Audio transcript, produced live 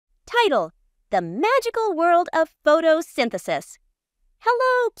title, The Magical World of Photosynthesis.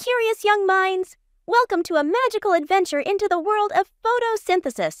 Hello, curious young minds. Welcome to a magical adventure into the world of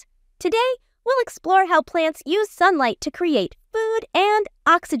photosynthesis. Today, we'll explore how plants use sunlight to create food and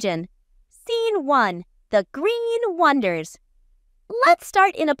oxygen. Scene 1, The Green Wonders. Let's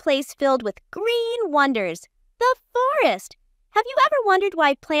start in a place filled with green wonders, the forest. Have you ever wondered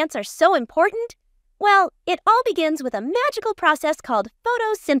why plants are so important? Well, it all begins with a magical process called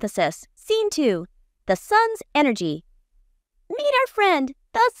photosynthesis. Scene 2, The Sun's Energy. Meet our friend,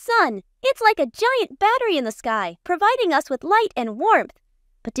 the sun. It's like a giant battery in the sky, providing us with light and warmth.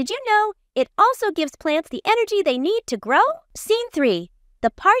 But did you know it also gives plants the energy they need to grow? Scene 3, The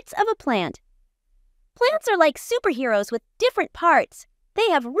Parts of a Plant. Plants are like superheroes with different parts.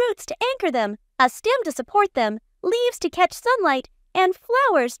 They have roots to anchor them, a stem to support them, leaves to catch sunlight, and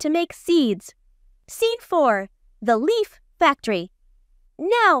flowers to make seeds. Scene 4, The Leaf Factory.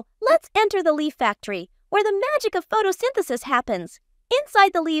 Now, let's enter the leaf factory, where the magic of photosynthesis happens.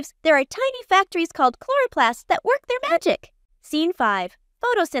 Inside the leaves, there are tiny factories called chloroplasts that work their magic. Scene 5,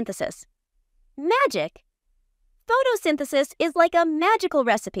 Photosynthesis. Magic. Photosynthesis is like a magical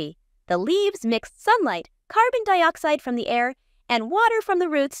recipe. The leaves mix sunlight, carbon dioxide from the air, and water from the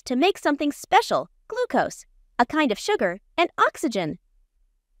roots to make something special, glucose, a kind of sugar, and oxygen.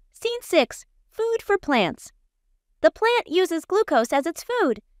 Scene 6, Food for plants. The plant uses glucose as its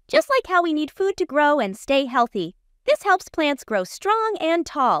food, just like how we need food to grow and stay healthy. This helps plants grow strong and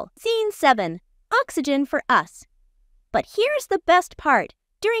tall. Scene 7, Oxygen for us. But here's the best part.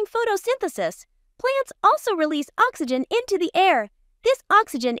 During photosynthesis, plants also release oxygen into the air. This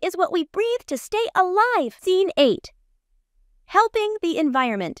oxygen is what we breathe to stay alive. Scene 8, Helping the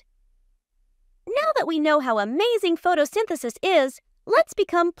environment. Now that we know how amazing photosynthesis is, let's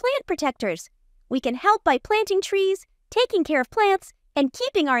become plant protectors. We can help by planting trees, taking care of plants, and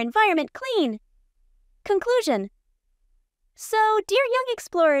keeping our environment clean. Conclusion. So, dear young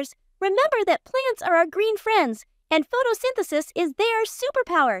explorers, remember that plants are our green friends, and photosynthesis is their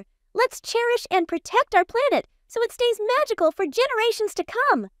superpower. Let's cherish and protect our planet so it stays magical for generations to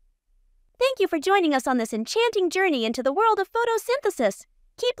come. Thank you for joining us on this enchanting journey into the world of photosynthesis.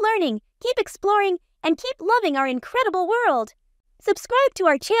 Keep learning, keep exploring, and keep loving our incredible world. Subscribe to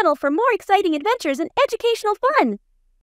our channel for more exciting adventures and educational fun.